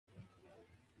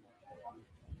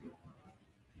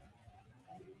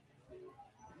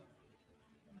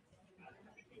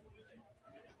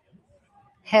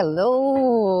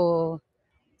Hello.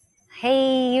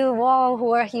 Hey, you all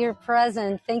who are here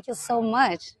present. Thank you so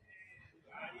much.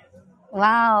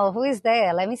 Wow, who is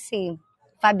there? Let me see.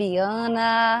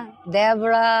 Fabiana,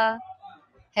 Deborah.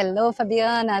 Hello,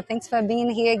 Fabiana. Thanks for being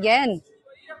here again.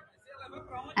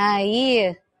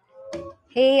 Aí.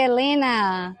 Hey,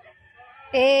 Elena.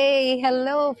 Hey,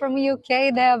 hello from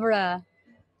UK, Deborah.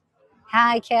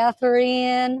 Hi,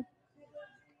 Catherine.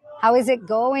 How is it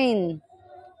going?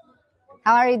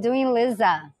 How are you doing,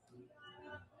 Liza?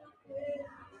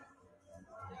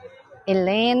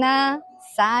 Helena,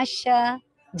 Sasha,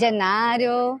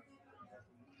 Genário.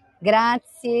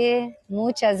 Grazie,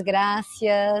 muitas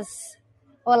gracias.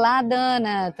 Olá,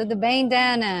 Dana. Tudo bem,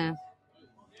 Dana?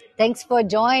 Thanks for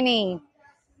joining.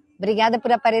 Obrigada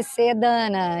por aparecer,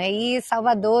 Dana. Aí,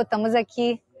 Salvador, estamos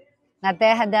aqui na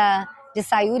terra de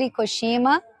Sayuri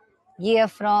Koshima. Here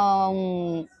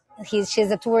she's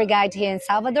a tour guide here in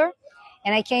Salvador.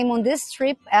 And I came on this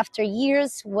trip after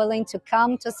years willing to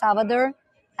come to Salvador.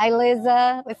 Hi,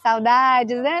 Lisa, with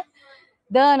saudades, né?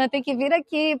 Dana, tem que vir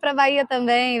aqui para Bahia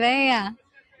também, venha.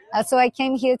 So I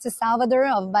came here to Salvador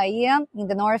of Bahia in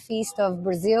the northeast of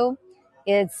Brazil.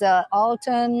 It's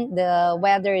autumn. The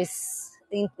weather is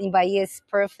in Bahia is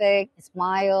perfect. It's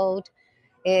mild.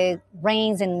 It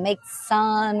rains and makes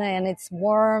sun, and it's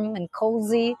warm and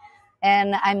cozy.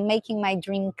 And I'm making my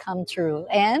dream come true.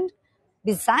 And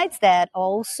besides that,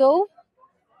 also,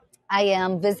 I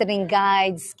am visiting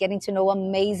guides, getting to know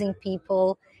amazing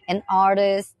people and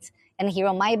artists. And here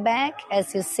on my back,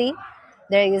 as you see,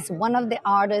 there is one of the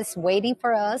artists waiting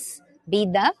for us,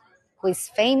 Bida, who is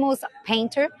famous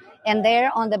painter. And there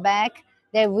on the back,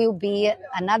 there will be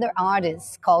another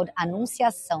artist called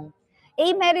Anunciação.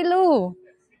 Hey, Marilu,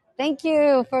 thank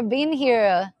you for being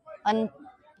here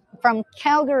from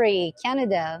Calgary,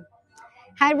 Canada.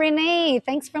 Hi, Renee,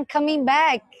 thanks for coming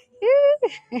back.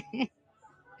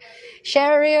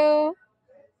 Cheryl,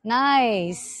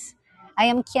 nice. I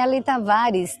am Kelly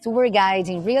Tavares, tour guide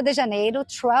in Rio de Janeiro,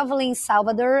 traveling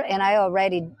Salvador, and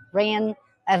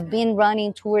I've been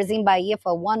running tours in Bahia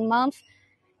for 1 month,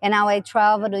 and now I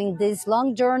traveled in this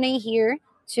long journey here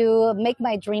to make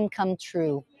my dream come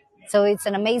true. So it's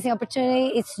an amazing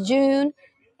opportunity. It's June,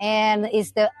 and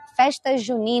it's the Festas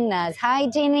Juninas. Hi,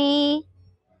 Jenny.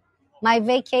 My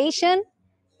vacation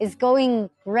is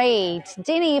going great.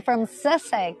 Jenny from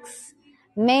Sussex.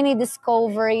 Many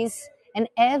discoveries, and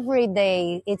every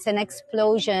day it's an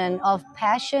explosion of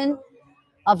passion,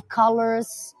 of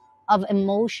colors, of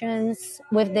emotions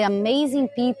with the amazing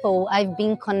people I've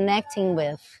been connecting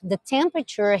with. The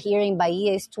temperature here in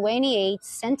Bahia is 28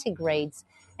 centigrades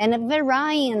and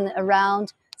varying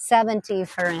around 70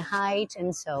 Fahrenheit.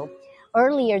 And so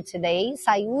earlier today,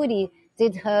 Sayuri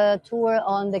did her tour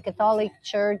on the Catholic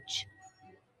Church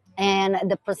and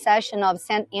the procession of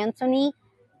St. Anthony,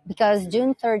 because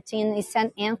June 13 is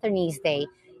St. Anthony's Day.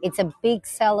 It's a big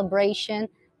celebration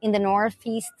in the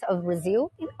northeast of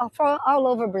Brazil, for all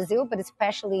over Brazil, but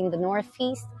especially in the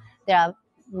northeast. There are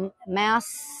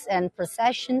mass and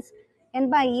processions, and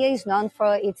Bahia is known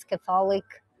for its Catholic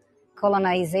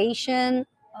colonization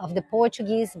of the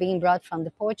Portuguese, being brought from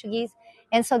the Portuguese.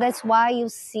 And so that's why you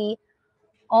see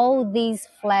all these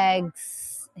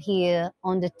flags here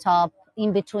on the top,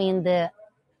 in between the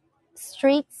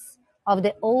streets of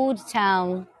the old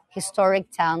town,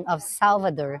 historic town of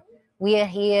Salvador. We are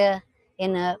here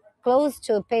close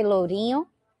to Pelourinho.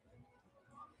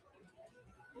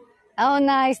 Oh,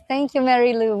 nice. Thank you,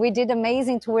 Mary Lou. We did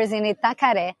amazing tours in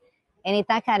Itacaré. And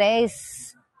Itacaré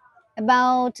is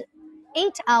about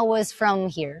 8 hours from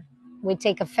here. We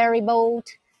take a ferry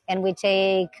boat and we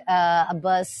take a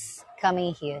bus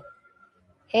coming here.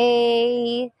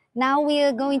 Hey, now we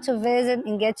are going to visit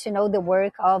and get to know the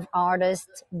work of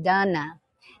artist Dana.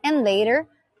 And later,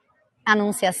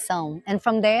 Anunciação. And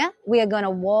from there, we are going to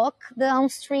walk down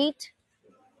street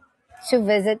to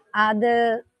visit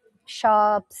other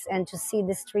shops and to see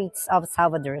the streets of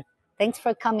Salvador. Thanks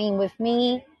for coming with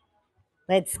me.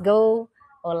 Let's go.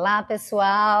 Olá,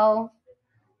 pessoal.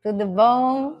 Tudo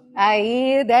bom?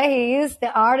 Aí, there he is,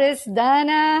 the artist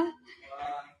Dana.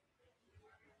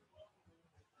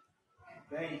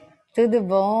 Tudo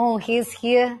bom? He's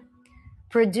here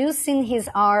producing his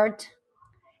art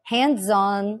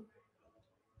hands-on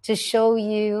to show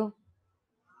you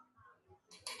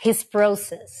his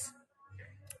process.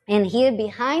 And here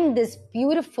behind this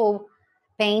beautiful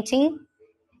painting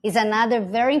is another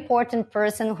very important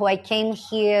person who I came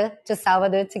here to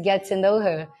Salvador to get to know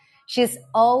her. She's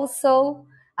also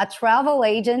a travel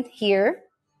agent here.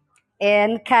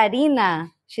 And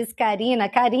Karina, she's Karina.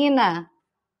 Karina,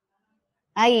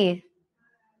 aí.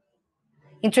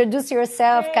 Introduce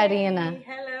yourself, Hey, Karina.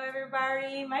 hello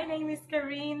everybody. My name is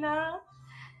Karina.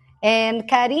 And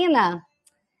Karina,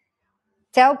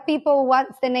 tell people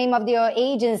what's the name of your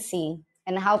agency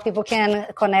and how people can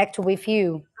connect with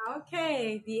you.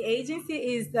 Okay, the agency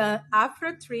is the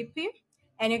Afro Trip,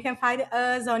 and you can find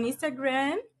us on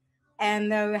Instagram,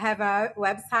 and we have a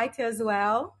website as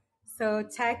well. So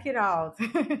check it out.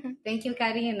 Thank you,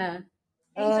 Karina.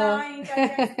 Enjoy your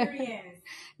experience.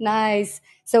 Nice.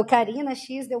 So Karina,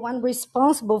 she's the one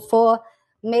responsible for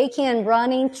making and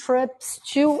running trips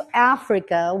to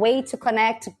Africa, a way to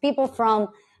connect people from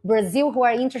Brazil who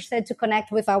are interested to connect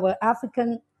with our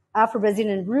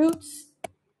Afro-Brazilian roots,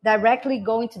 directly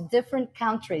going to different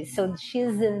countries. So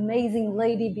she's an amazing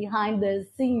lady behind the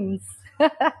scenes.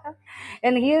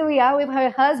 And here we are with her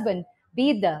husband,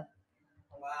 Bida.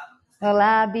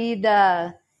 Olá,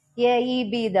 Bida. E aí,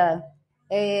 Bida?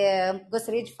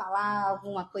 Gostaria de falar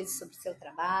alguma coisa sobre o seu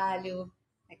trabalho?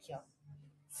 Aqui, ó.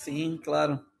 Sim,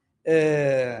 claro.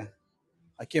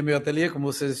 Aqui é meu ateliê, como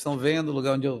vocês estão vendo, o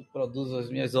lugar onde eu produzo as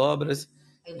minhas obras,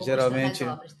 geralmente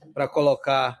para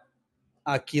colocar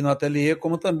aqui no ateliê,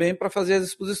 como também para fazer as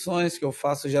exposições que eu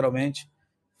faço geralmente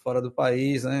fora do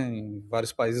país, né, em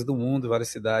vários países do mundo, várias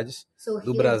cidades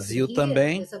do Brasil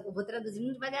também. Eu vou traduzir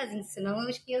muito devagarzinho, senão eu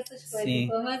esqueço as coisas, Sim.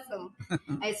 informação.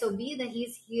 So Bida,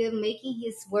 he's here making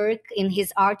his work in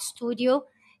his art studio.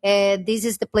 This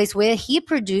is the place where he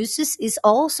produces. Is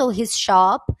also his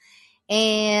shop,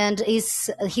 and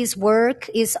his work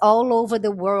is all over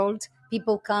the world.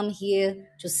 People come here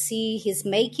to see his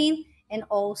making and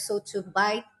also to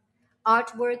buy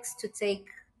artworks to take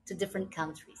to different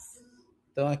countries.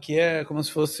 Então aqui é como se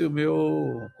fosse o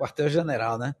meu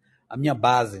quartel-general, né? A minha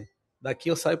base. Daqui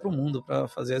eu saio para o mundo para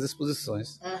fazer as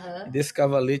exposições. E desse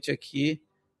cavalete aqui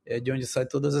é de onde saem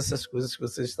todas essas coisas que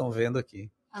vocês estão vendo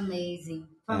aqui. Amazing.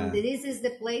 This is the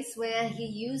place where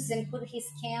he used and put his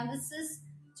canvases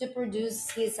to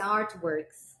produce his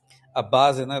artworks. A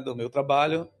base, né, do meu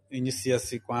trabalho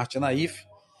inicia-se com a arte naif,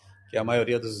 que a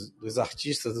maioria dos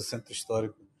artistas do Centro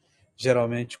Histórico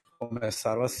geralmente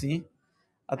começaram assim.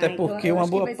 Até porque então, uma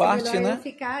boa parte, né? Eu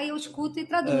ficar e eu escuto e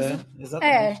traduzo.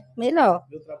 Exatamente. Melhor.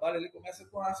 Meu trabalho ele começa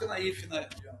com a arte naif, né?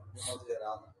 De modo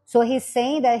geral. Né? So he's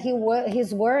saying that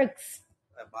his works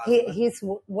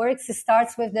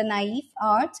starts with the naive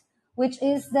art, which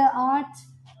is the art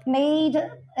made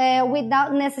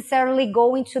without necessarily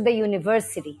going to the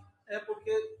university. É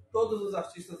porque todos os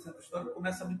artistas do Centro Histórico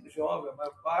começam muito jovem, a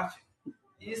maior parte,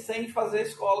 e sem fazer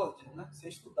escola, né? Sem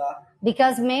estudar.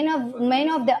 Because many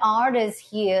of the artists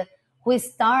here who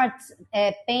start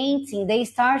painting, they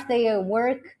start their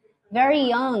work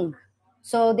very young.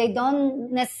 So they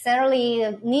don't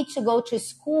necessarily need to go to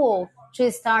school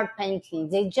to start painting.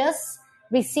 They just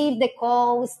receive the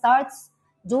call, start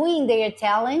doing their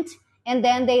talent, and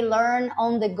then they learn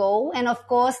on the go. And of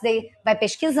course, they vai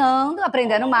pesquisando,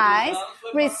 aprendendo mais,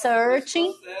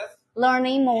 researching,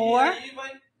 learning more. E aí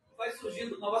vai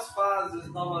surgindo novas fases,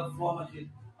 nova forma de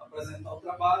apresentar o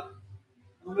trabalho.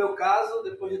 No meu caso,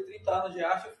 depois de 30 anos de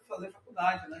arte, eu fui fazer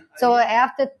faculdade, né? So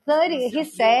after 30, he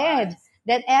said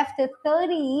that after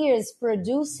 30 years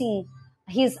producing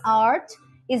his art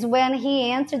is when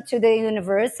he entered to the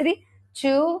university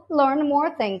to learn more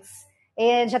things.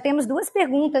 Já temos duas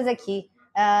perguntas aqui.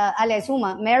 Aliás,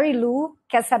 uma, Mary Lou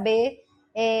quer saber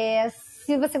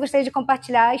se você gostaria de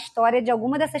compartilhar a história de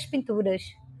alguma dessas pinturas.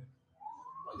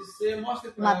 Pode ser,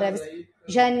 mostre para elas aí.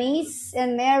 Janice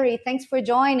and Mary, thanks for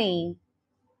joining.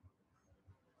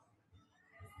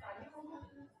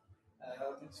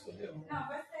 Ela tem que escolher uma. Não,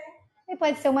 vai ser. E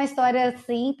pode ser uma história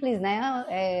simples, né?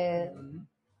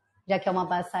 Já que é uma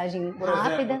passagem Por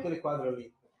rápida. exemplo, aquele quadro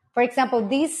ali. For example,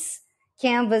 this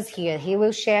canvas here, he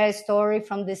will share a story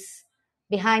from this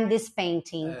behind this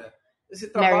painting.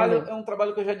 Esse trabalho é um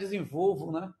trabalho que eu já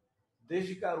desenvolvo, né?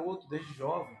 Desde garoto, desde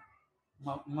jovem.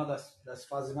 Uma das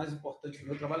fases mais importantes do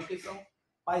meu trabalho, que são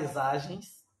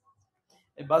paisagens,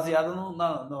 baseada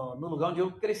no lugar onde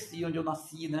eu cresci, onde eu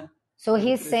nasci, né? So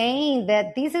he's saying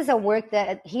that this is a work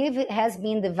that he has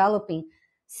been developing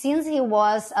since he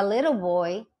was a little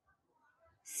boy,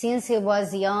 since he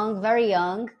was young, very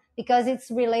young, because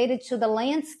it's related to the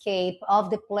landscape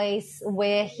of the place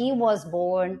where he was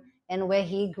born and where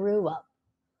he grew up.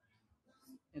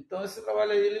 Então esse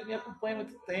trabalho aí, ele me acompanha há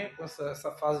muito tempo,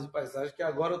 essa fase de paisagem, que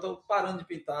agora eu estou parando de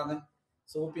pintar, né?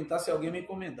 Só vou pintar se alguém me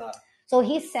encomendar. So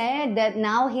he said that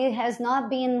now he has not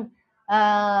been,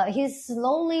 he's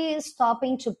slowly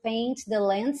stopping to paint the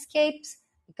landscapes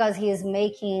because he is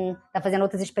making, está fazendo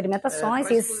outras experimentações.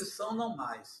 Para exposição não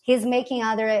mais. He's making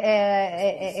other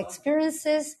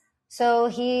experiences. So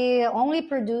he only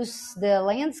produces the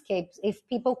landscapes if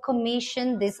people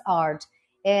commission this art.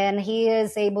 And he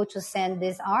is able to send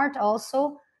this art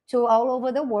also to all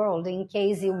over the world. In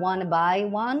case you want to buy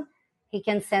one, he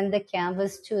can send the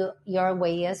canvas to your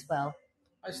way as well.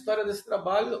 A história desse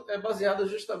trabalho é baseada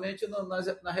justamente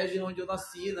na região onde eu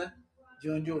nasci, né? De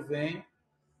onde eu venho.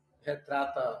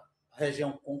 Retrata a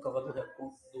região côncava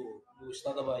do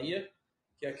estado da Bahia,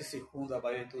 que é a que circunda a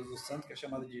Bahia de Todos os Santos, que é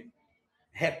chamada de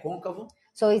recôncavo.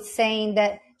 So it's saying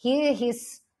that here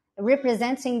he's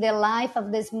representing the life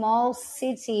of the small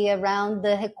city around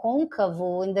the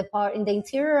recôncavo in the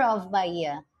interior of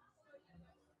Bahia.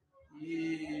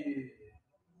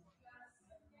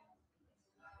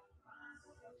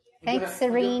 Thanks,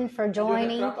 Serene, for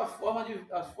joining. A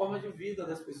forma de vida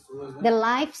das pessoas, né? The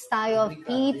lifestyle of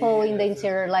people in the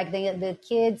interior, like the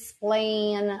kids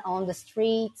playing on the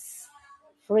streets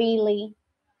freely.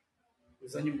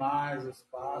 Os animais, os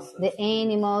pássaros. The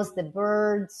animals, the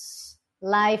birds,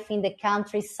 life in the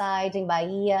countryside in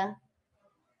Bahia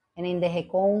and in the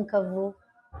recôncavo.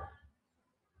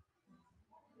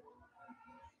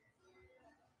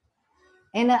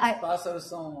 And os pássaros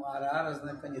são araras,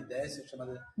 né? Canidés,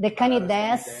 chamada. The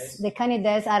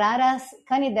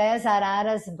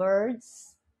araras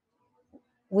birds,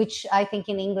 which I think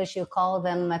in English you call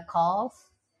them macaws.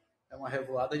 É uma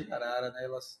revoada de arara, né?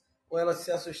 Ou elas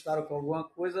se assustaram com alguma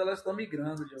coisa, elas estão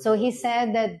migrando. So he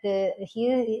said that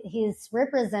he's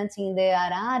representing the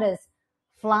araras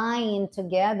flying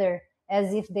together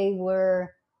as if they were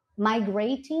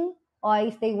migrating or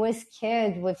if they were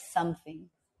scared with something.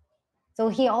 So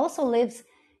he also lives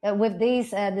with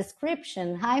this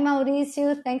description. Hi,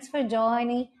 Mauricio. Thanks for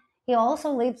joining. He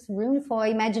also leaves room for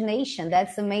imagination.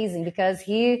 That's amazing because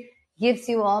he gives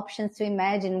you options to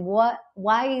imagine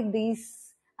why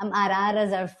these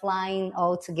araras are flying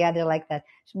all together like that.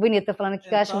 Bonito, tô falando aqui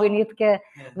que eu acho bonito que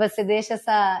você deixa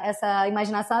essa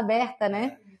imaginação aberta,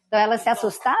 né? Então elas se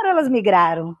assustaram ou elas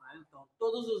migraram? Então,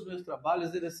 todos os meus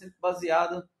trabalhos ele é sempre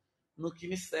baseado no que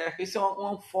me cerca. Isso é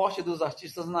um forte dos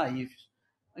artistas naifes.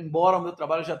 Embora o meu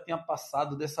trabalho já tenha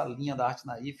passado dessa linha da arte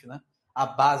naif, né? A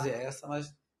base é essa,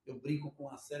 mas eu brinco com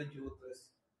uma série de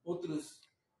outros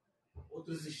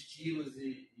estilos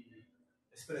e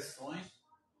expressões.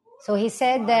 So he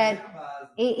said that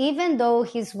even though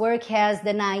his work has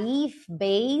the naive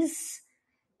base,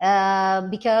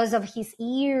 because of his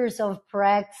years of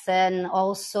practice and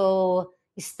also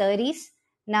studies,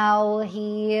 now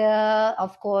he,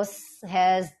 of course,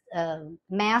 has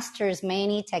masters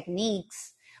many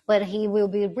techniques, but he will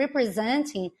be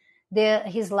representing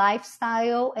his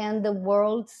lifestyle and the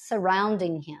world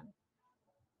surrounding him.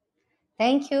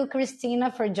 Thank you,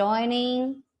 Christina, for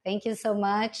joining. Thank you so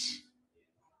much.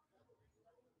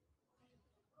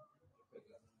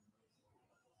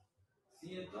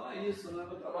 Sim, então é isso, né?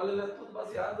 Meu trabalho é tudo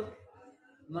baseado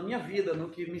na minha vida, no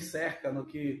que me cerca, no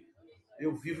que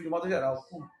eu vivo de modo geral.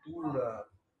 Cultura,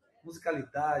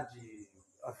 musicalidade,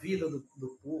 a vida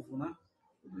do povo, né?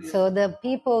 So the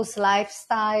people's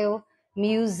lifestyle,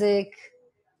 music.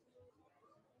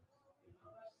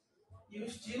 E o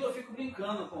estilo eu fico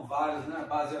brincando com vários, né? A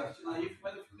base é arte naif,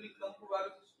 mas eu fico brincando com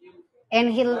vários estilos. And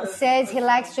he says he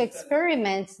likes to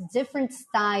experiment different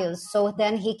styles so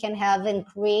then he can have and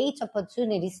create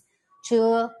opportunities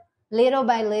to little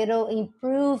by little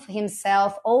improve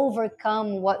himself,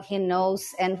 overcome what he knows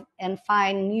and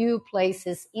find new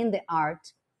places in the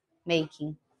art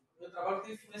making. Meu trabalho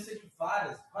tem influência de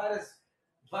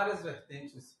várias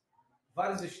vertentes,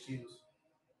 vários estilos.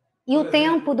 E o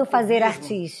tempo do fazer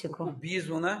artístico? O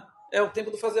cubismo, né? O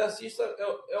tempo do fazer artista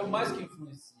é o mais que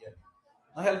influencia.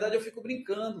 Na realidade, eu fico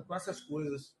brincando com essas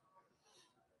coisas.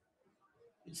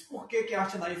 E diz por que a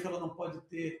arte naif ela não pode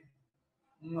ter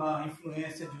uma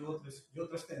influência de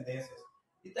outras tendências.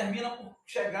 E termina por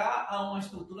chegar a uma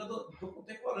estrutura do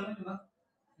contemporâneo, né?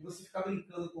 E você ficar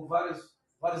brincando com vários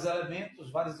elementos,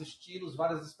 vários estilos,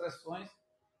 várias expressões,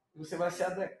 e você vai se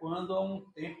adequando a um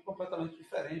tempo completamente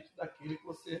diferente daquele que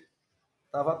você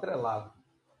estava atrelado.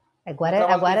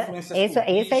 Agora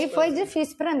esse aí foi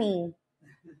difícil para mim.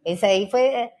 Esse aí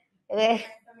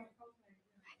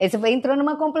entrou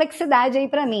numa complexidade aí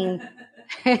para mim.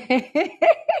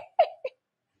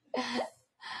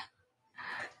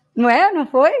 Não é? Não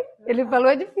foi? Ele falou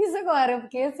é difícil agora,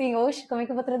 porque assim, oxe, como é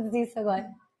que eu vou traduzir isso agora?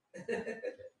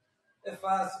 É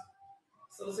fácil.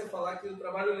 Se você falar que o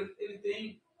trabalho ele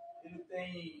tem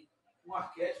um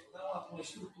arquétipo, né? uma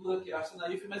estrutura que é arte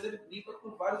naif, mas ele brinca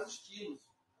com vários estilos.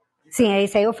 Sim, é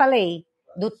isso aí eu falei.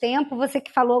 Do tempo, você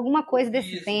que falou alguma coisa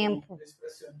desse tempo. Do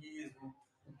expressionismo,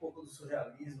 um pouco do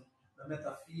surrealismo, da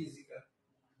metafísica.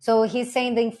 So he's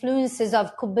saying the influences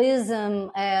of Cubism,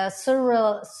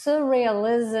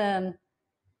 surrealism,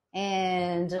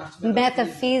 and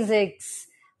metaphysics,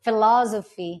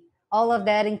 philosophy, all of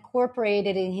that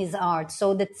incorporated in his art.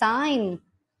 So the time,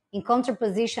 in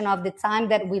contraposition of the time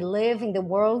that we live in the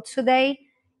world today,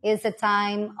 is a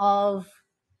time of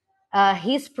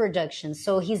his production.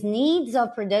 So his needs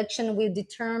of production will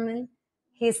determine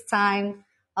his time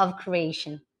of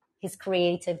creation, his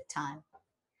creative time.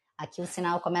 Aqui o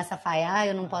sinal começa a falhar,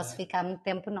 eu não posso ficar muito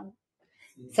tempo não.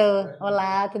 So,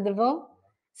 olá, tudo bom?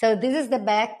 So this is the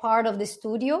back part of the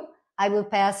studio. I will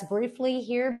pass briefly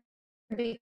here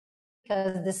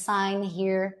because the sign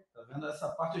here. Tá vendo? Essa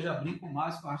parte eu já brinco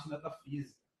mais com a arte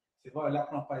metafísica. Você vai olhar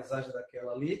para uma paisagem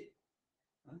daquela ali,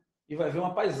 né, e vai ver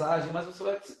uma paisagem, mas você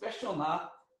vai se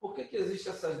questionar por que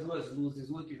existem essas duas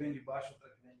luzes, uma que vem de baixo, outra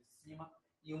que vem de cima,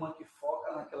 e uma que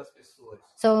foca naquelas pessoas.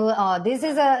 So this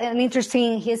is an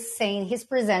interesting, he's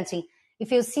presenting.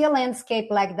 If you see a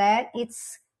landscape like that,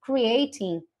 it's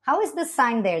creating. How is the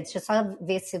sign there? Deixa eu só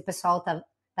ver se o pessoal tá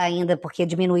ainda, porque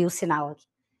diminuiu o sinal aqui.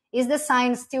 Is the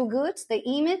sign still good, the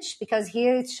image? Because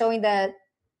here it's showing that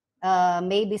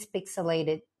maybe it's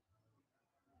pixelated.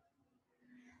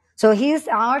 So here's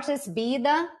artist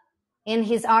Bida in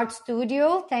his art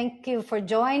studio. Thank you for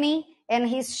joining. And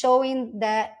he's showing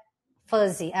that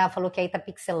fuzzy. Falou que aí tá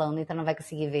pixelando, então não vai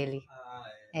conseguir ver ele.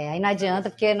 Aí não adianta,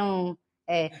 porque não...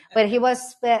 But he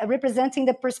was representing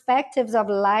the perspectives of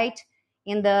light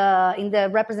in the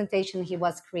representation he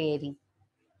was creating.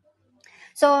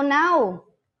 So now,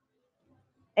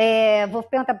 vou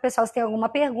perguntar para o pessoal se tem alguma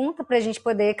pergunta para a gente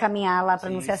poder caminhar lá para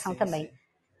a anunciação também. Sim.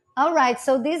 All right,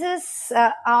 so this is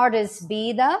artist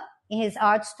Bida in his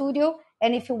art studio.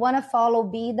 And if you want to follow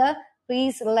Bida,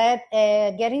 please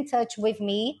get in touch with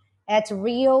me at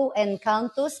Rio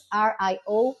Encantos,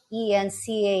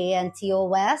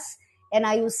 RIOENCANTOS. And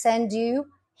I will send you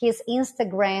his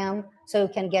Instagram so you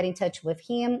can get in touch with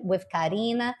him, with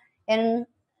Karina, and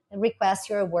request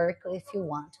your work if you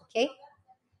want, okay?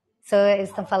 So, eles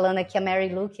estão falando aqui, a Mary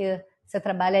Lou, que seu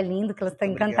trabalho é lindo, que elas estão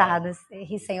encantadas.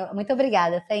 Muito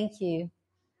obrigada, thank you.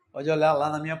 Pode olhar lá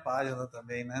na minha página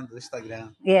também, né, do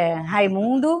Instagram.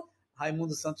 Raimundo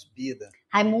Santos Bida.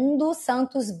 Raimundo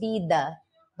Santos Bida.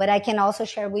 But I can also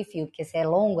share with you, porque se é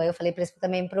longo, aí eu falei para eles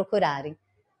também me procurarem.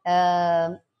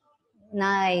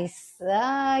 Nice.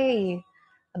 Ai,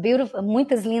 beautiful,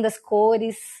 muitas lindas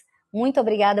cores. Muito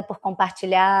obrigada por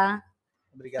compartilhar.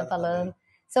 Obrigado. Falando.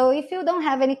 So if you don't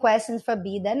have any questions for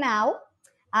Bida now,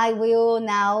 I will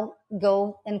now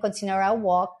go and continue our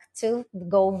walk to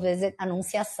go visit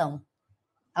Anunciação,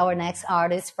 our next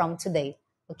artist from today.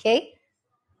 Okay?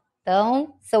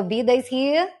 Então, so Bida is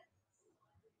here.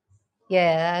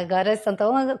 Agora estão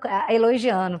tão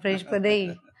elogiando para a gente poder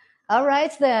ir. All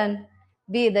right, then.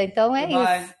 Bida, então é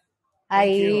isso.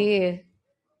 Aí.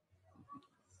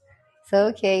 So,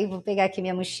 ok, vou pegar aqui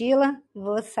minha mochila e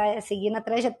vou seguir na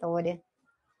trajetória.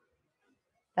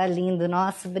 Tá lindo,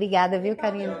 nossa, obrigada, viu,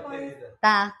 Karina?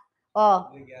 Tá,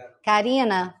 obrigado.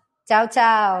 Karina, tchau,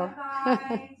 tchau.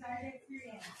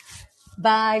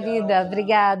 Bye, Bida,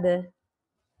 obrigada.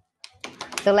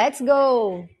 So, let's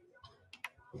go.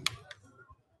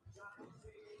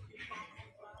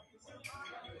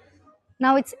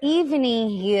 Now it's evening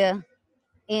here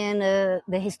in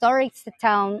the historic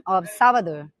town of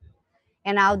Salvador.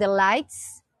 And now the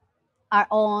lights are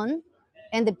on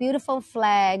and the beautiful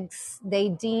flags, they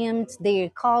dimmed their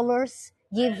colors,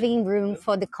 giving room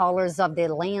for the colors of the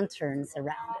lanterns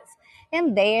around us.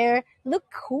 And there,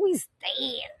 look who is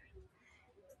there.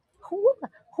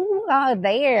 Who are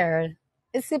there?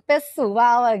 Esse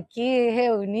pessoal aqui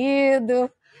reunido.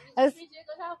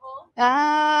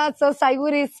 So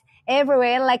Sayuri is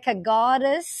everywhere like a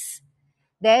goddess.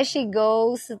 There she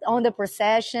goes on the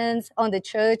processions, on the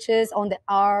churches, on the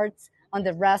arts, on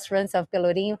the restaurants of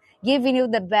Pelourinho, giving you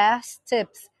the best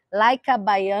tips, like a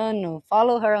baiano.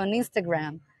 Follow her on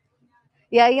Instagram.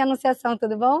 E aí, Anunciação,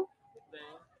 tudo bom?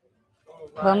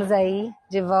 Vamos aí,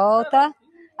 de volta.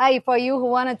 Aí, for you who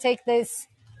want to take this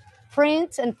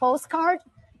print and postcard,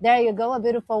 there you go, a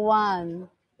beautiful one.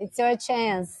 It's your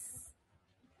chance.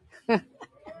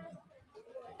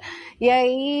 E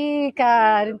aí,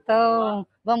 cara, então,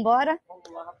 vamos embora?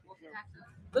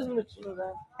 2 minutinhos,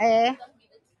 né?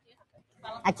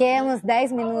 Aqui é uns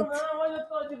 10 minutos.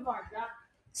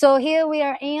 So here we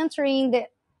are entering the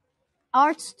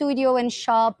art studio and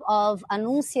shop of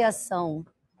Anunciação.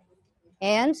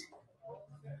 And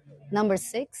number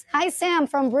 6. Hi, Sam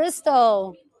from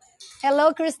Bristol.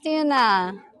 Hello,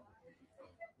 Christina.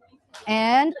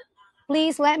 And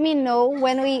please let me know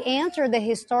when we enter the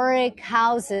historic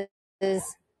houses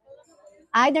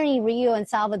either in Rio and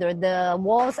Salvador, the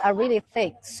walls are really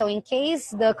thick. So in case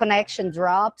the connection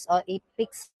drops or it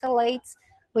pixelates,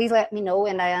 please let me know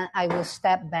and I will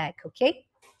step back, okay?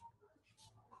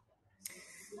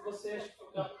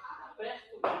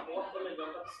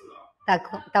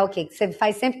 Tá ok. Você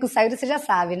faz sempre que o saído, você já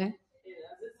sabe, né?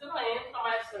 Às vezes você não entra,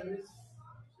 mas às vezes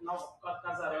o sinal do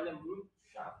casarão é muito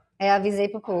chato. Avisei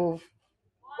pro povo.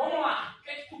 Vamos lá, o que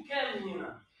é que tu quer,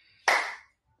 menina?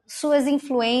 Suas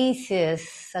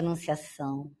influências,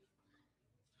 Anunciação.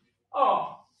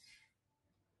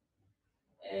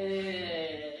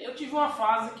 Eu tive uma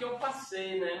fase que eu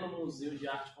passei, né, no Museu de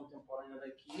Arte Contemporânea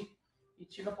daqui e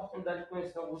tive a oportunidade de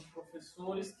conhecer alguns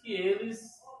professores que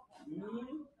eles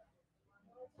me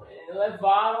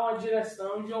levaram à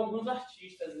direção de alguns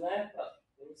artistas, né, para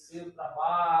conhecer o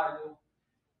trabalho,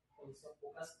 conhecer um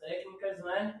pouco as técnicas,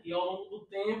 né, e ao longo do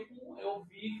tempo eu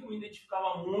vi que eu me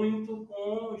identificava muito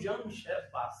com Jean-Michel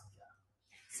Basquiat.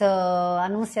 So,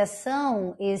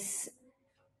 Anunciação is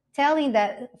telling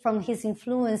that from his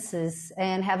influences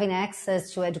and having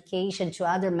access to education, to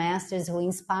other masters who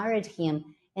inspired him,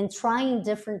 and trying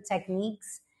different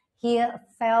techniques, he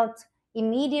felt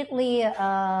immediately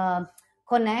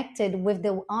connected with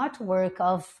the artwork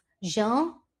of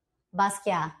Michel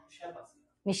Basquiat.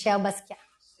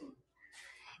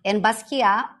 And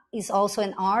Basquiat is also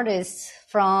an artist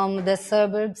from the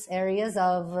suburbs areas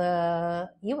of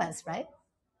US, right?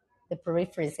 The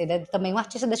peripheries. Ele é também um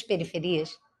artista das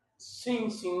periferias. Sim.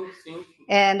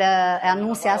 And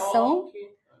Anunciação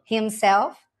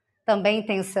himself também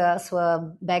tem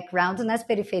sua background nas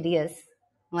periferias,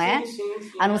 não é?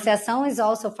 Sim. Anunciação is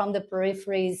also from the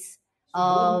peripheries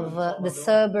of the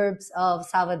suburbs of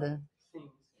Salvador. Sim.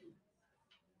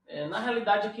 Na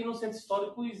realidade, aqui no Centro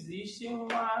Histórico existe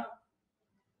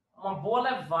uma boa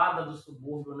levada do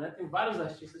subúrbio, né? Tem vários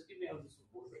artistas que vêm do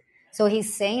subúrbio. So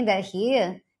he's saying that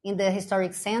here in the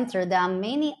historic center, there are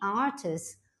many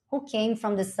artists who came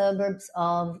from the suburbs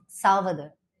of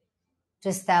Salvador to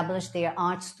establish their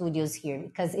art studios here,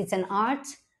 because it's an art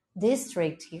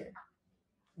district here.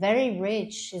 Very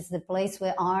rich is the place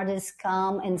where artists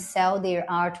come and sell their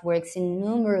artworks in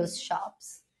numerous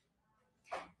shops.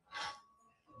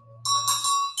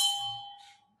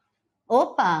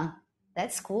 Opa,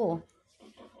 that's cool.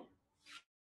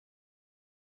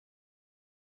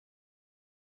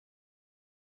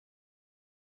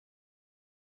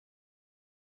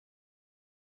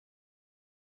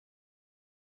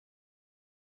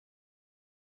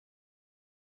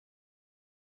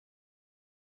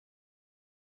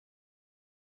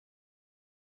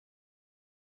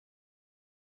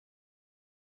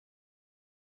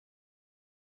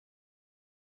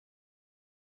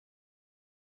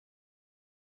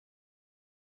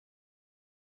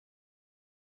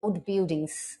 Old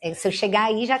buildings. Se eu chegar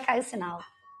aí, já cai o sinal.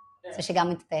 Se eu chegar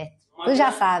muito perto. Tu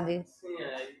já sabe. Sim,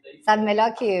 sabe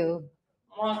melhor que eu.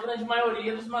 Uma grande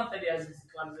maioria dos materiais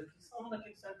reciclados aqui são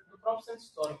daqui do próprio centro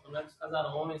histórico, né? Dos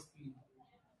casarões, que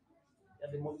a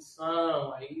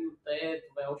demolição, aí o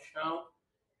teto vai ao chão.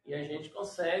 E a gente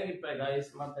consegue pegar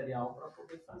esse material para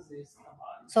poder fazer esse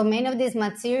trabalho. So many of these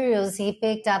materials he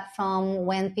picked up from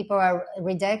when people are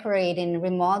redecorating,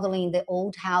 remodeling the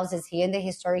old houses here in the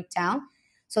historic town.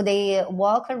 So they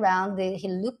walk around, he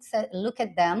look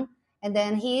at them, and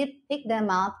then he picked them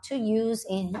up to use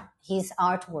in his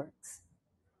artworks.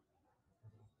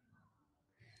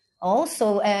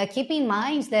 Also, keep in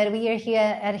mind that we are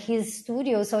here at his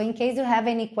studio, so in case you have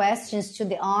any questions to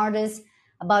the artist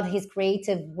about his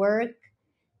creative work,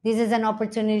 this is an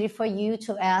opportunity for you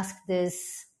to ask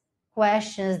these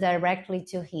questions directly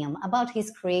to him about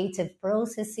his creative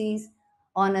processes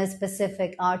on a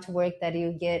specific artwork that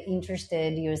you get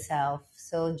interested yourself.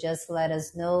 So just let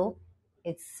us know.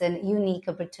 It's a unique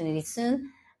opportunity.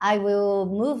 Soon, I will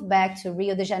move back to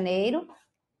Rio de Janeiro,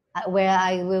 where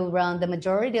I will run the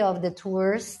majority of the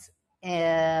tours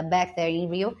back there in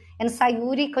Rio. And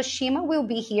Sayuri Koshima will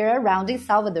be here around in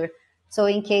Salvador. So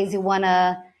in case you want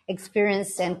to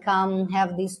experience and come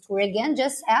have this tour again,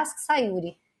 just ask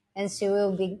Sayuri, and she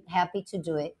will be happy to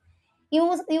do it. E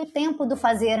o tempo do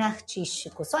fazer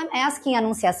artístico. So I'm asking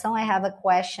Anunciação, I have a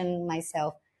question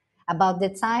myself, about the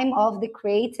time of the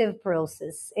creative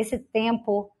process. Esse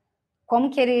tempo, como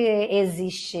que ele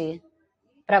existe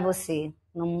para você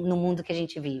no mundo que a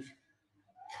gente vive?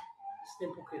 Esse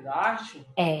tempo da arte?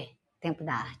 Tempo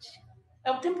da arte.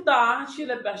 O tempo da arte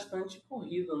ele é bastante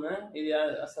corrido, né? Ele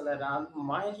é acelerado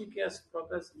mais do que as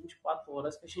próprias 24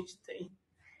 horas que a gente tem.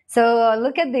 So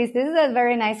look at this. This is a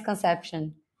very nice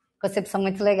conception. Concepção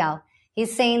muito legal.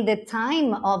 He's saying the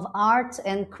time of art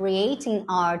and creating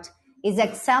art is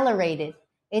accelerated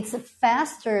It's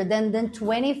faster than the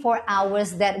 24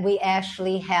 hours that we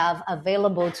actually have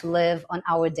available to live on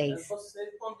our days. Você,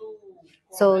 quando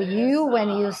So you, when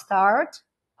you start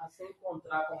a se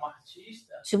encontrar como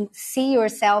artista, to see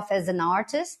yourself as an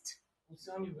artist, o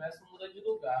seu universo muda de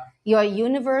lugar. your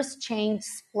universe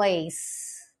changes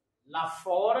place. Lá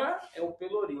fora é o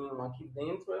Pelourinho, aqui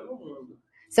dentro é meu mundo.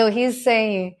 So he's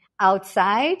saying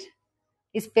outside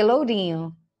is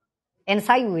Pelourinho and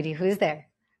Sayuri, who is there?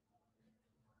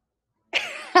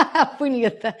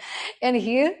 Bonita. And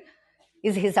here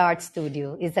is his art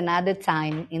studio. It's another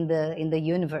time in the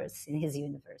universe, in his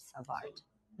universe of art.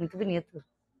 Muito bonito.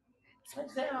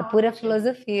 Mas é A pura arte.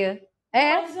 filosofia.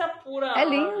 É. Mas é a pura É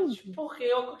lindo. arte. Porque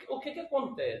o que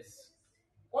acontece?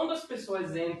 Quando as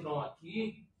pessoas entram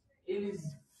aqui, eles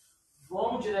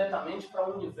vão diretamente para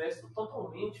um universo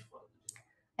totalmente fora.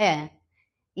 É.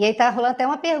 E aí tá rolando até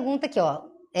uma pergunta aqui, ó.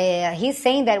 He's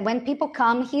saying that when people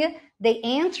come here, they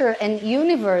enter an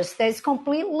universe that is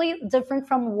completely different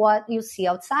from what you see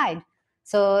outside.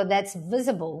 So that's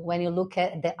visible when you look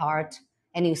at the art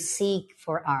and you seek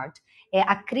for art. É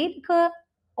acrílica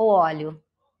ou óleo?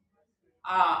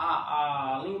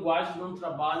 A linguagem de um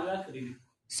trabalho é acrílico.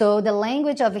 So the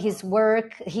language of his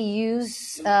work, he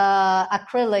used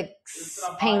acrylics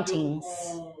paintings.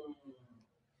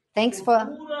 Thanks for...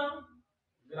 Pintura,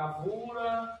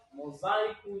 gravura,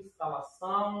 mosaico,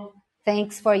 instalação.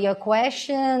 Thanks for your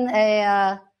question.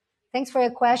 Thanks for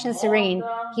your question, Serene.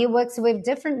 He works with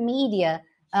different media,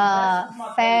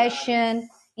 fashion,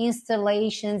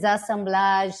 installations,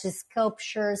 assemblages,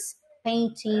 sculptures,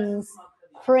 paintings,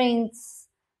 prints,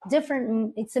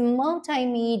 different. It's a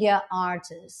multimedia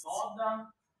artist. Moda.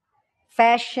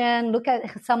 Fashion. Look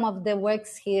at some of the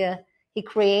works here he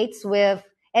creates with,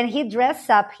 and he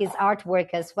dresses up his artwork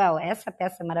as well. Essa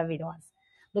peça é maravilhosa.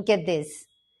 Look at this.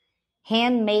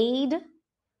 Handmade,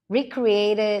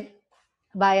 recreated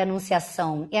by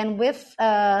Anunciação, and with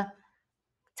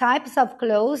types of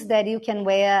clothes that you can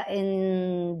wear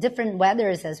in different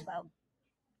weathers as well.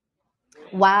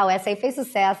 Uau, essa aí fez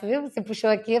sucesso, viu? Você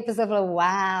puxou aqui, a pessoa falou,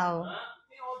 uau.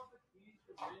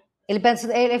 Ele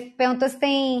perguntou se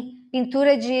tem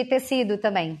pintura de tecido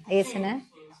também. Esse, né?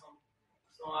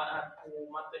 Sim.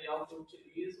 O material que eu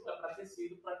utilizo é para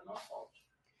tecido, para que não solte.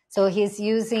 So he's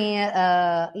using,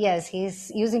 he's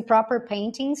using proper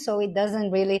painting so it doesn't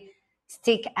really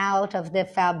stick out of the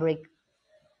fabric.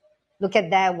 Look at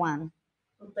that one.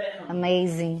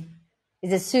 Amazing.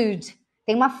 It's a suit.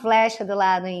 Tem uma flecha do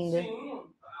lado ainda.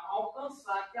 Sim,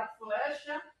 alcançar que a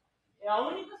flecha é a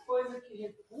única coisa que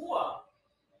recua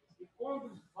e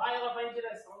quando vai, ela vai em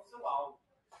direção ao seu alvo.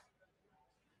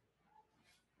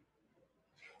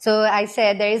 So I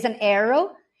said there is an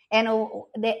arrow, and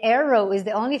the arrow is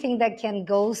the only thing that can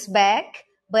goes back,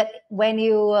 but when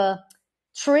you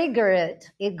trigger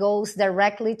it, it goes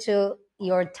directly to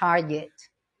your target.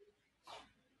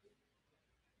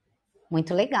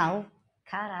 Muito legal.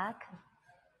 Caraca.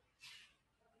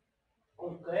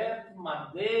 Concreto,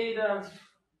 madeira,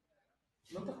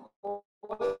 muita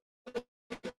coisa.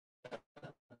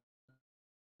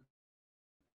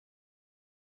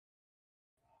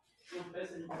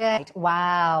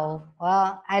 Wow.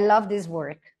 Well, I love this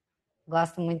work.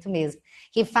 Gosto muito mesmo.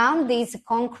 He found this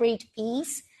concrete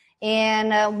piece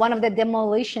in one of the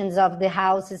demolitions of the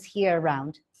houses here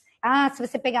around. Se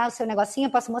você pegar o seu negocinho,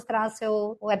 eu posso mostrar o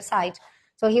seu website.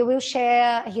 So he will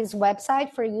share his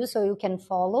website for you so you can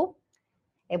follow.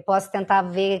 Eu posso tentar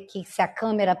ver aqui se a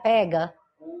câmera pega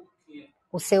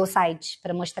o seu site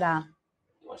para mostrar.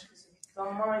 Eu acho que esse aqui tá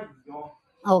maior.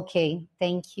 Okay,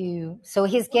 thank you. So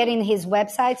he's getting his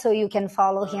website so you can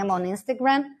follow him on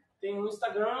Instagram. Tem o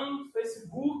Instagram,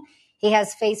 Facebook. He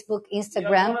has Facebook,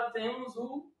 Instagram. E agora temos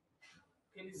o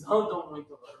que eles andam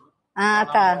muito agora.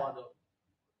 Tá.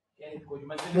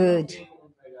 Mas ele Good. não tem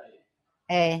como pegar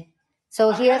ele.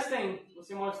 So here.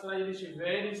 Você mostrar eles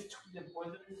tiverem,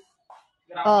 depois eles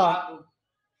gravado.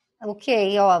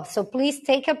 Okay, so please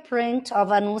take a print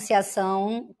of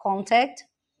Anunciação contact.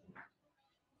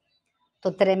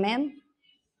 Tô tremendo.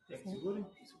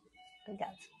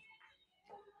 Obrigada.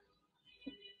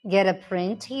 Get a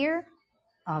print here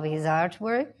of his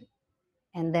artwork,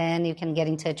 and then you can get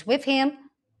in touch with him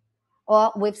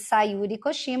or with Sayuri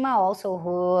Koshima also,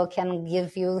 who can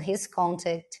give you his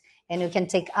contact, and you can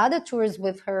take other tours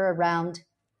with her around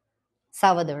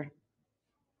Salvador.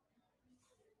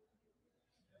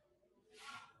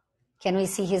 Can we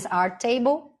see his art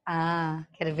table?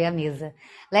 Quero ver a mesa.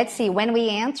 Let's see. When we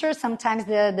enter, sometimes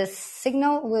the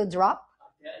signal will drop.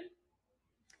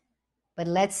 But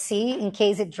let's see. In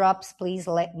case it drops, please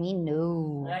let me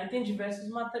know. Aí tem diversos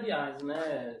materiais,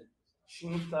 né?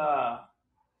 Tinta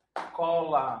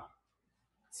cola,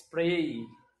 spray,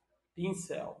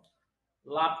 pincel,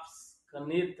 lápis,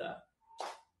 caneta.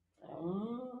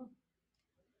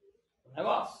 É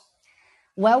negócio.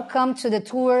 Welcome to the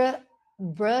tour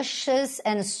Brushes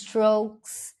and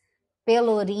Strokes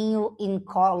Pelourinho in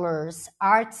Colors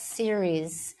art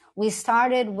series. We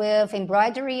started with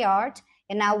embroidery art,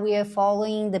 and now we are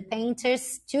following the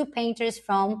two painters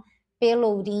from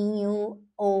Pelourinho,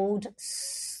 old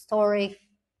historic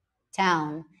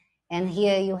town. And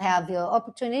here you have your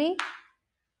opportunity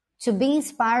to be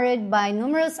inspired by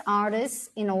numerous artists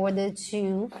in order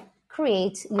to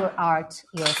create your art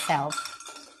yourself.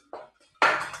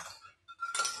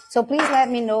 So please let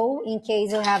me know in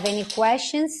case you have any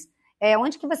questions.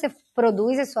 Onde que você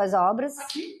produz as suas obras?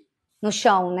 Aqui. No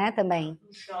chão, né, também?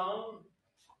 No chão,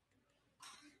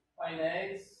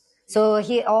 painéis. So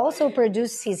he also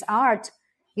produced his art.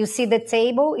 You see the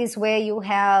table is where you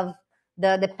have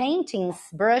the paintings,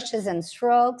 brushes and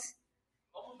strokes.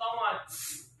 Vamos dar uma...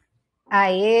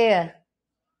 Aê!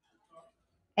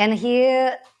 And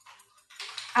here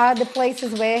are the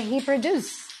places where he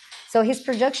produced. So his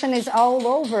production is all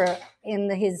over in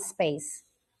his space.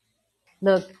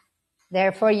 Look,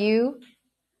 there for you.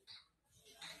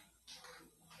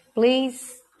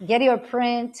 Please get your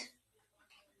print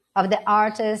of the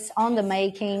artist on the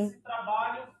making. Esse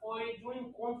trabalho foi de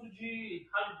encontro de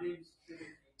Harley Davidson.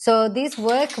 So this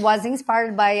work was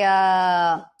inspired by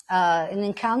an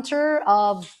encounter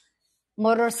of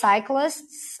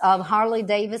motorcyclists, of Harley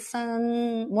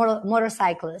Davidson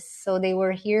motorcyclists. So they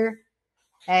were here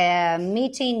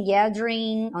meeting,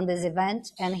 gathering on this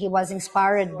event, and he was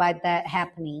inspired by that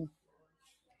happening.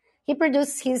 He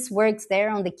produced his works there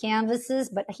on the canvases,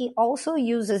 but he also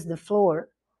uses the floor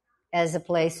as a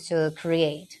place to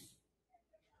create.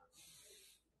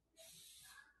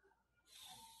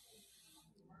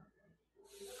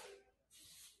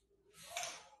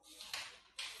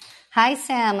 Hi,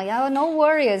 Sam. Oh, no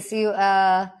worries. You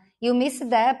missed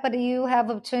that, but you have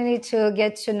opportunity to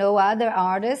get to know other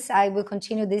artists. I will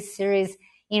continue this series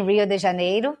in Rio de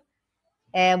Janeiro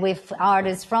with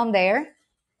artists from there.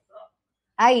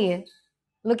 Aí,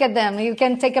 look at them. You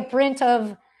can take a print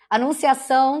of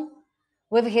Anunciação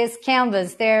with his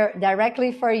canvas there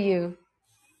directly for you.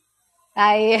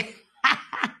 And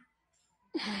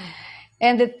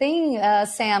the thing,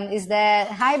 Sam, is that,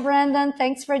 hi, Brandon,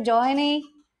 thanks for joining.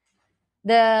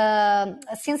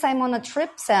 Since I'm on a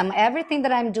trip, Sam, everything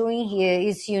that I'm doing here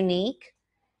is unique.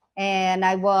 And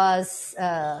I was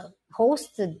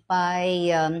hosted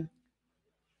by,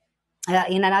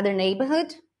 in another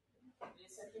neighborhood.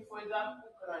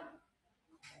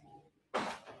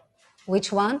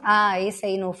 Which one? Esse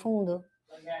aí no fundo.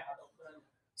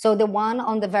 So the one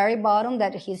on the very bottom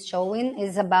that he's showing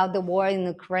is about the war in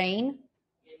Ukraine.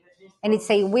 And it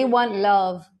says, we want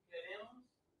love.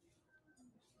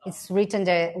 It's written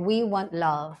there, we want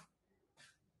love.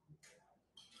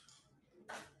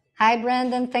 Hi,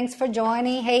 Brandon. Thanks for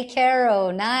joining. Hey,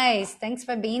 Carol. Nice. Thanks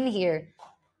for being here.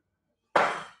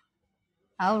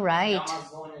 All right.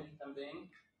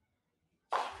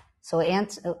 So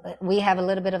we have a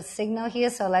little bit of signal here,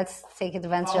 so let's take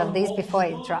advantage of this before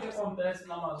it drops. So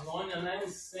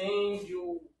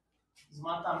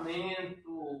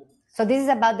this is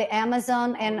about the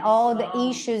Amazon and all the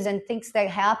issues and things that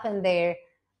happen there.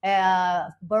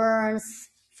 Burns,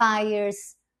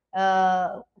 fires,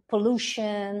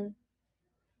 pollution,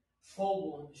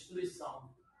 fogo,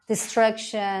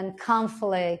 destruction,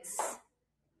 conflicts.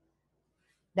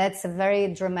 That's a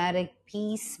very dramatic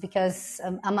piece because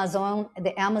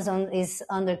the Amazon is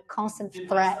under constant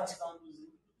threat.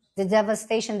 The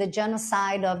devastation, the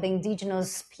genocide of the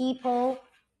indigenous people,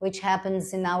 which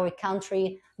happens in our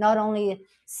country, not only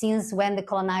since when the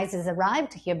colonizers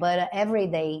arrived here, but every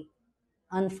day,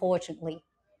 unfortunately.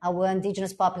 Our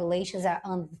indigenous populations are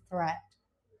under threat.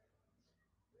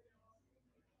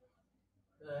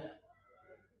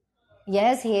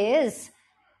 Yes, he is.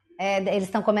 Eles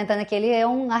estão comentando que ele é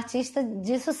um artista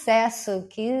de sucesso.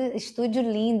 Que estúdio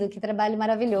lindo, que trabalho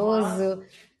maravilhoso.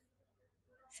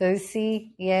 So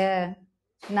see, yeah.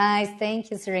 Nice, thank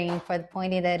you, Serene, for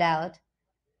pointing that out.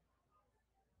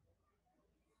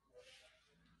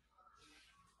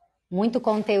 Muito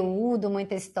conteúdo,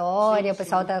 muita história. Sim, o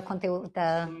pessoal tá conteúdo.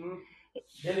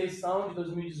 De eleição de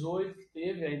 2018, que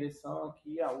teve a eleição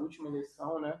aqui, a última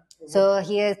eleição, né? So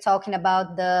here talking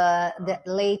about the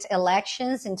late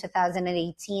elections in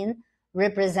 2018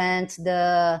 represent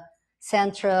the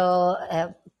central,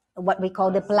 what we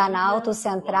call the Planalto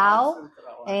Central,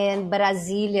 and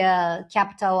Brasília,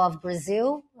 capital of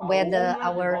Brazil, where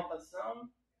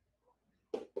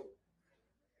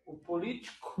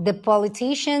the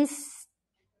politicians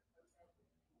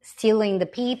stealing the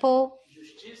people,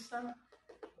 justiça,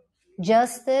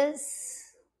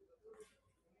 justice,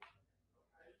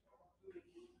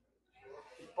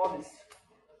 e policy.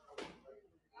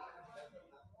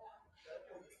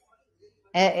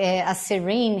 A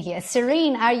Serene here.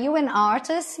 Serene, are you an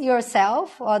artist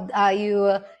yourself, or are you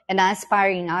an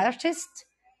aspiring artist?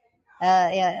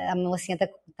 A mocinha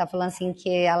tá falando assim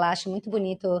que ela acha muito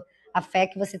bonito a fé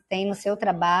que você tem no seu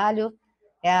trabalho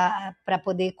para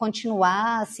poder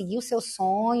continuar, seguir o seu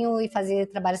sonho e fazer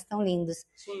trabalhos tão lindos.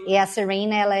 Sim. E a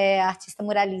Serene, ela é artista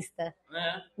muralista.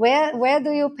 Where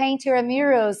do you paint your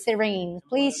murals, Serene?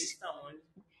 Please.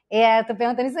 Tô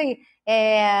perguntando isso aí.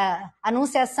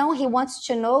 Anunciação, he wants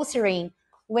to know, Serene,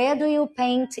 where do you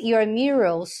paint your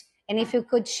murals? And if you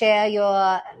could share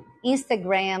your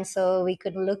Instagram so we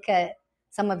could look at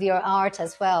some of your art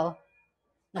as well.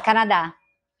 No Canadá.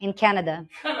 In Canada.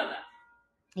 Canadá.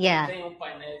 Yeah. Tem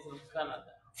painel no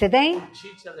Canadá. Você tem? O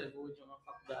Tite levou de uma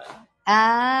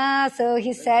faculdade. So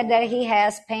he said that he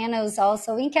has panels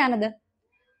also in Canada.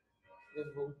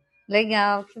 Levou.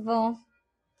 Legal, que bom.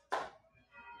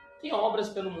 Tem obras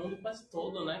pelo mundo quase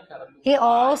todo, né, cara? He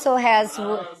also has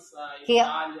França,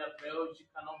 Itália,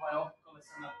 Bélgica, Nova York,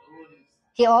 colecionadores.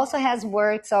 He also has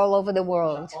works all over the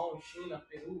world. Japão, China,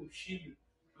 Peru, Chile,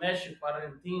 México,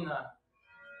 Argentina,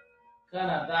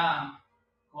 Canadá,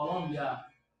 Colômbia,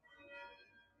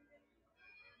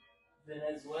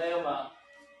 Venezuela,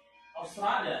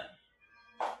 Austrália,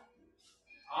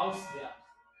 Áustria,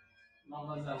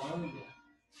 Nova Zelândia.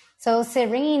 So,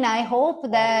 Serene, I hope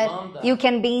that you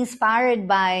can be inspired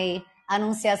by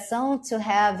Anunciação to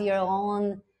have your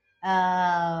own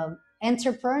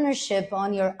entrepreneurship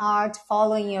on your art,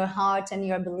 following your heart and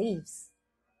your beliefs.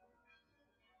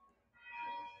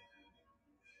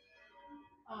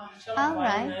 A arte, ela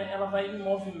vai, né? Ela vai em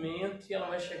movimento e ela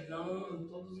vai chegando em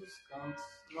todos os cantos,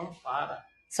 não para.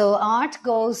 So, art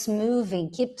goes moving,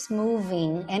 keeps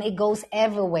moving, and it goes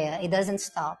everywhere. It doesn't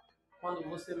stop. Quando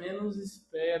você menos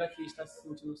espera, que está se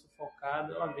sentindo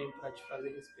sufocado, ela vem para te fazer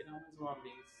respirar mais uma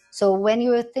vez. So when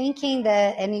you're thinking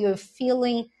that and you're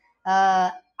feeling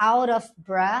out of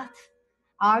breath,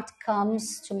 art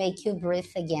comes to make you breathe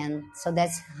again. So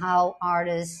that's how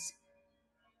artists,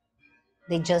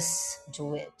 they just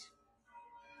do it.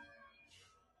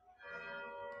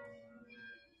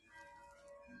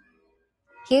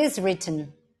 Here's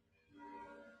written,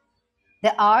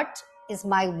 the art is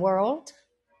my world.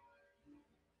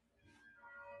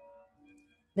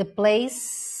 The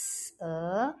place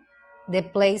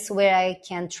where I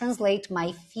can translate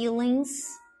my feelings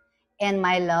and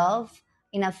my love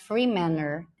in a free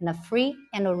manner, in a free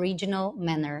and original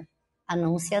manner.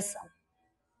 Anunciação.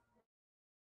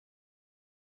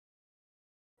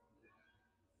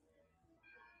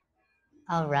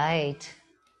 All right.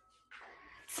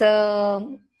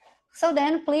 So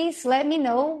then please let me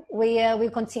know. We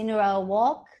continue our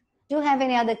walk. Do you have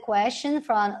any other question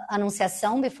from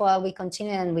Anunciação before we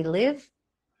continue and we leave?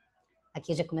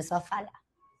 Aqui já começou a falhar.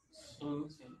 Sim,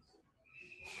 sim.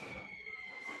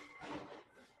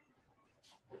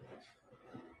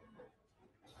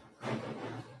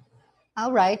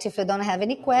 All right, if you don't have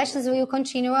any questions, we will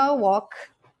continue our walk.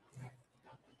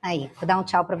 Aí, vou dar um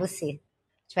tchau para você. A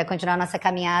gente vai continuar nossa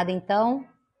caminhada, então.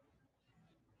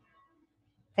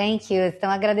 Thank you,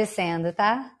 estão agradecendo,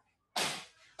 tá?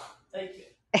 Thank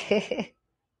you.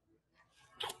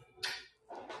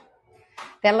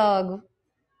 Até logo.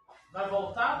 Vai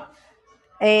voltar?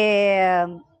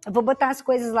 Eu vou botar as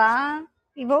coisas lá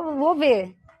e vou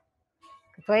ver.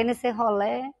 Estou aí nesse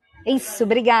rolê. Isso,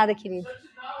 obrigada, querido.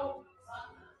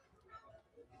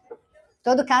 Em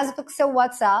todo caso, estou com seu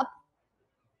WhatsApp.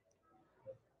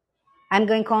 I'm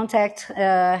going to contact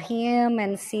him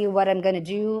and see what I'm going to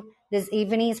do this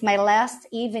evening. It's my last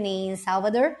evening in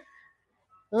Salvador.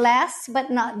 Last but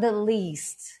not the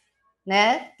least.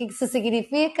 Né? O que isso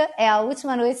significa? É a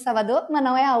última noite em Salvador, mas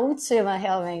não é a última,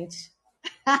 realmente.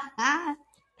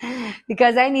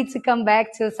 Because I need to come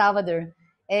back to Salvador.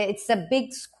 It's a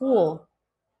big school.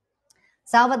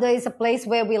 Salvador is a place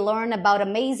where we learn about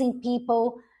amazing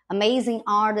people, amazing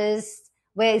artists,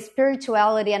 where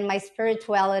spirituality and my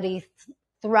spirituality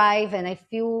thrive, and I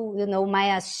feel, my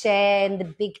ashe and the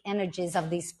big energies of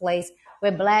this place,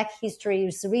 where Black history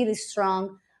is really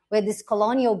strong, where these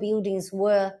colonial buildings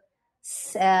were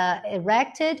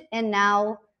erected, and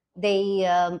now they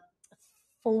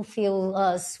fulfill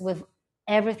us with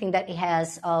everything that it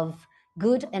has of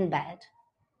good and bad,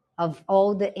 of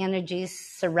all the energies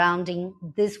surrounding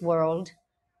this world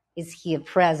is here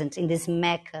present in this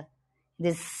Mecca,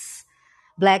 this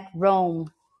Black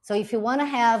Rome. So if you want to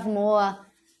have more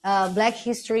Black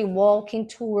history walking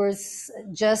tours,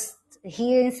 just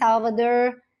here in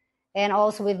Salvador and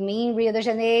also with me in Rio de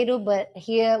Janeiro, but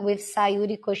here with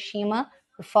Sayuri Koshima.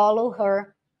 Follow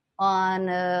her on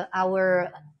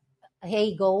our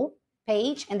Hey Go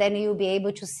page, and then you'll be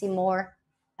able to see more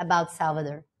about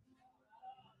Salvador.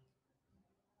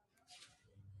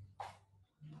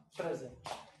 Presente.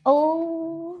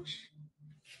 Oh,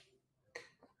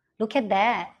 look at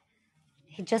that.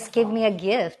 He just gave me a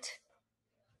gift,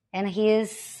 and he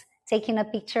is taking a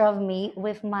picture of me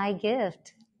with my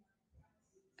gift.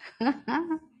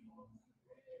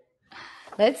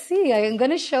 Let's see. I'm going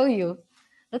to show you.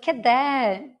 Look at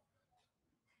that.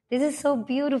 This is so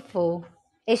beautiful.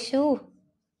 Exu.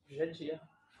 Dia a dia.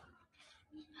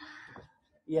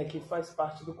 E aqui faz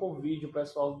parte do Covid, o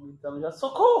pessoal gritando já,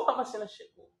 socorro, a vacina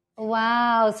chegou.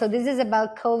 Wow. So this is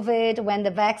about COVID when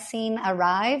the vaccine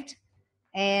arrived.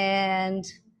 And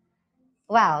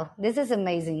wow, this is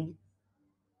amazing.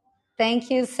 Thank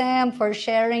you, Sam, for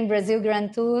sharing Brazil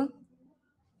Grand Tour.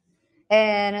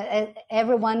 And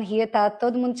everyone here, tá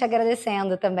todo mundo te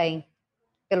agradecendo também.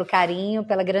 Pelo carinho,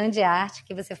 pela grande arte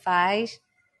que você faz.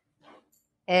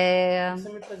 Você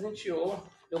me presenteou,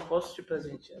 eu posso te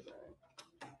presentear.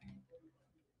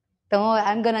 Então,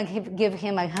 I'm gonna give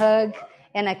him a hug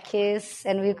and a kiss,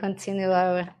 and we'll continue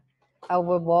our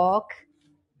walk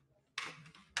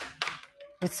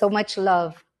with so much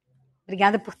love.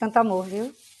 Obrigada por tanto amor,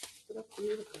 viu?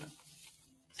 Tranquilo, cara.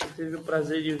 Você teve o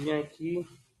prazer de vir aqui.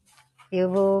 Eu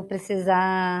vou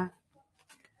precisar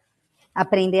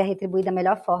aprender a retribuir da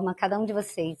melhor forma a cada um de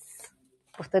vocês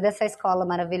por toda essa escola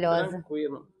maravilhosa.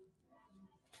 Tranquilo.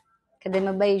 Cadê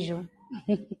meu beijo?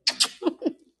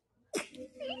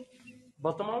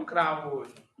 Vou tomar um cravo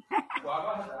hoje. Vou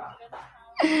aguardar.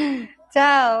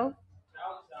 Tchau.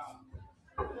 Tchau, tchau.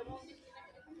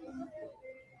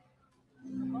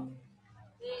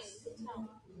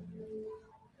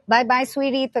 Bye, bye,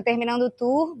 sweetie. Tô terminando o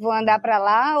tour. Vou andar pra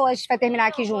lá ou a gente vai terminar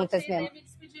aqui juntas mesmo? Eu me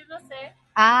despedir de você.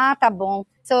 Ah, tá bom.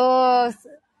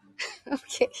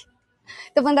 Ok.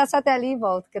 Então vou andar só até ali e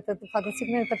volto, que faltam 5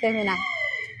 minutos pra terminar.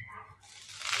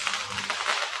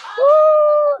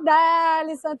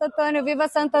 Dali, Santo Antônio. Viva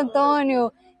Santo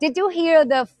Antônio. Did you hear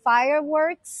the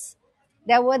fireworks?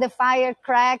 There were the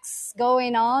firecracks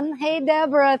going on. Hey,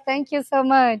 Deborah, thank you so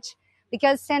much.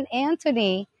 Because St.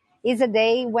 Anthony is a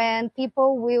day when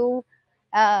people will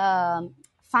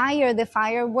fire the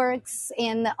fireworks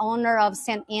in honor of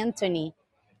St. Anthony.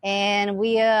 And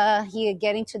we are here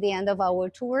getting to the end of our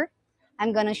tour.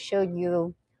 I'm going to show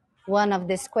you one of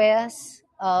the squares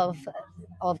of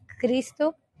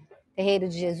Cristo, Terreiro de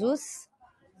Jesus.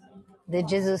 The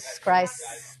Jesus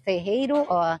Christ Terreiro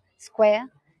or square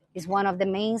is one of the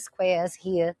main squares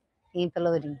here in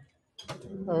Pelourinho.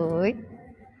 Oi.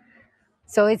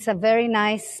 So it's a very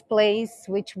nice place,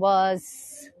 which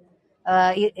was,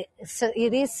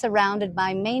 it is surrounded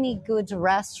by many good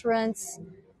restaurants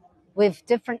with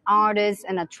different artists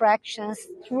and attractions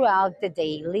throughout the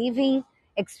day. Living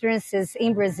experiences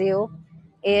in Brazil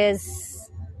is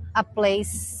a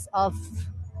place of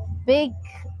big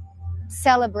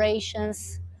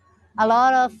celebrations, a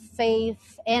lot of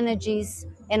faith, energies,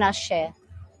 and axé.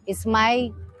 It's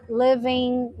my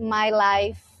living, my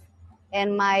life,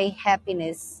 and my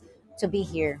happiness to be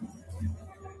here.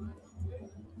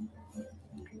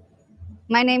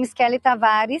 My name is Kelly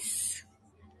Tavares,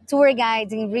 tour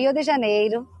guide in Rio de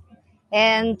Janeiro,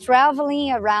 and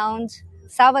traveling around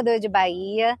Salvador de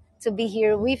Bahia to be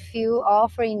here with you,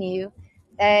 offering you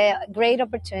great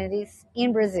opportunities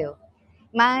in Brazil.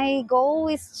 My goal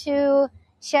is to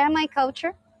share my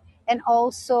culture and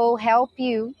also help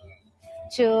you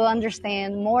to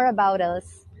understand more about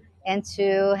us and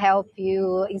to help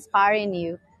you, inspiring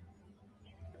you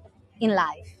in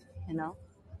life, you know,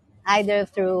 either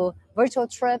through virtual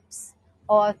trips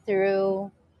or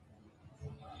through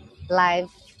live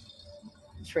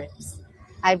trips.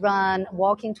 I run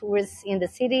walking tours in the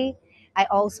city. I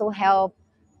also help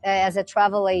as a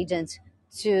travel agent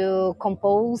to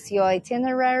compose your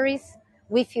itineraries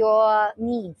with your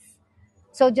needs.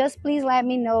 So just please let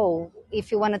me know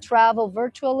if you want to travel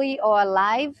virtually or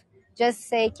live. Just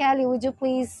say, Kelly, would you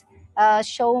please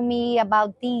show me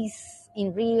about this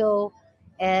in Rio?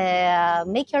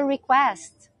 Make your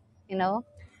request, you know.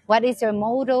 What is your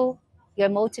motto, your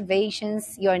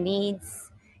motivations, your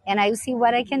needs? And I will see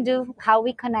what I can do, how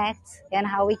we connect, and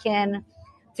how we can,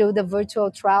 through the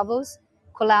virtual travels,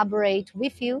 collaborate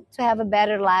with you to have a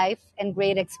better life and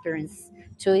great experience,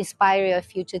 to inspire your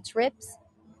future trips.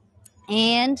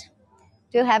 And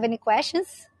do you have any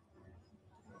questions?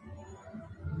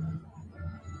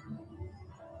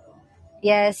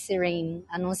 Yes, Irene.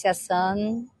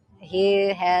 Anunciação,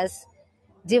 he has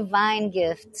divine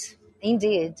gift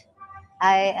indeed.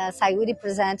 Sayuri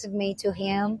presented me to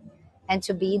him and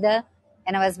to Bida,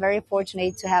 and I was very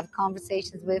fortunate to have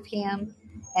conversations with him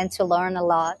and to learn a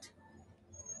lot.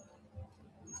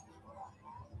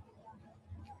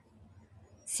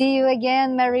 See you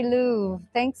again, Mary Lou.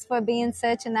 Thanks for being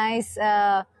such a nice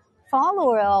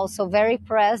follower, also very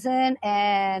present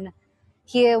and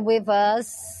here with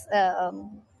us,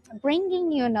 bringing,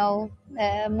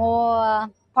 more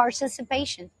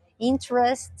participation,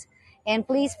 interest. And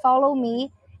please follow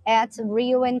me at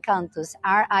Rio Encantos,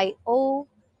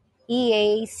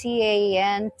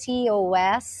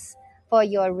 RIOEACANTOS, for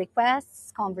your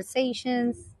requests,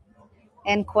 conversations,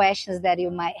 and questions that you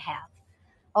might have.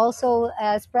 Also,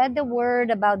 spread the word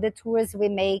about the tours we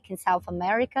make in South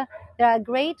America. There are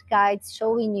great guides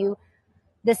showing you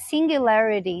the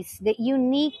singularities, the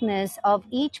uniqueness of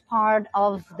each part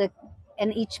of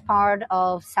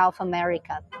South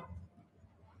America.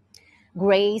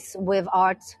 Grace with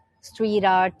art, street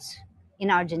art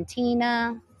in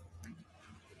Argentina.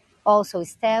 Also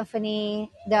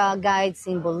Stephanie. There are guides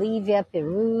in Bolivia,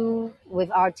 Peru with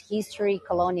art history,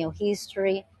 colonial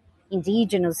history,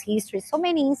 indigenous history. So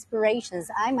many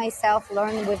inspirations. I myself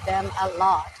learn with them a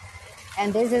lot.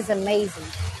 And this is amazing.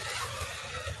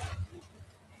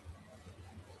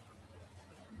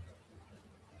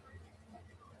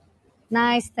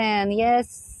 Nice, then.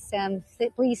 Yes,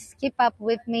 please keep up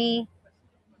with me.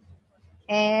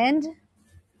 And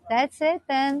that's it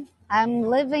then. I'm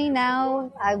leaving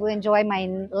now. I will enjoy my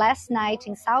last night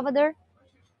in Salvador.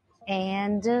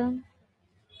 And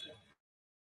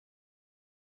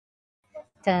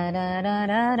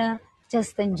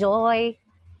just enjoy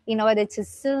in order to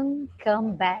soon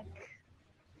come back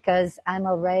because I'm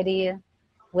already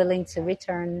willing to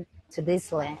return to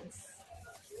these lands.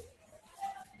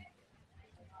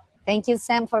 Thank you,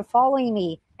 Sam, for following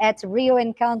me at Rio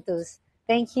Encantos.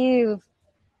 Thank you.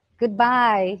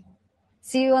 Goodbye.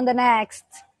 See you on the next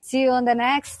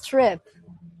trip.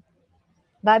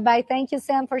 Bye-bye. Thank you,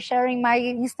 Sam, for sharing my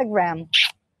Instagram.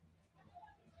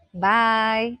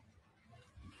 Bye.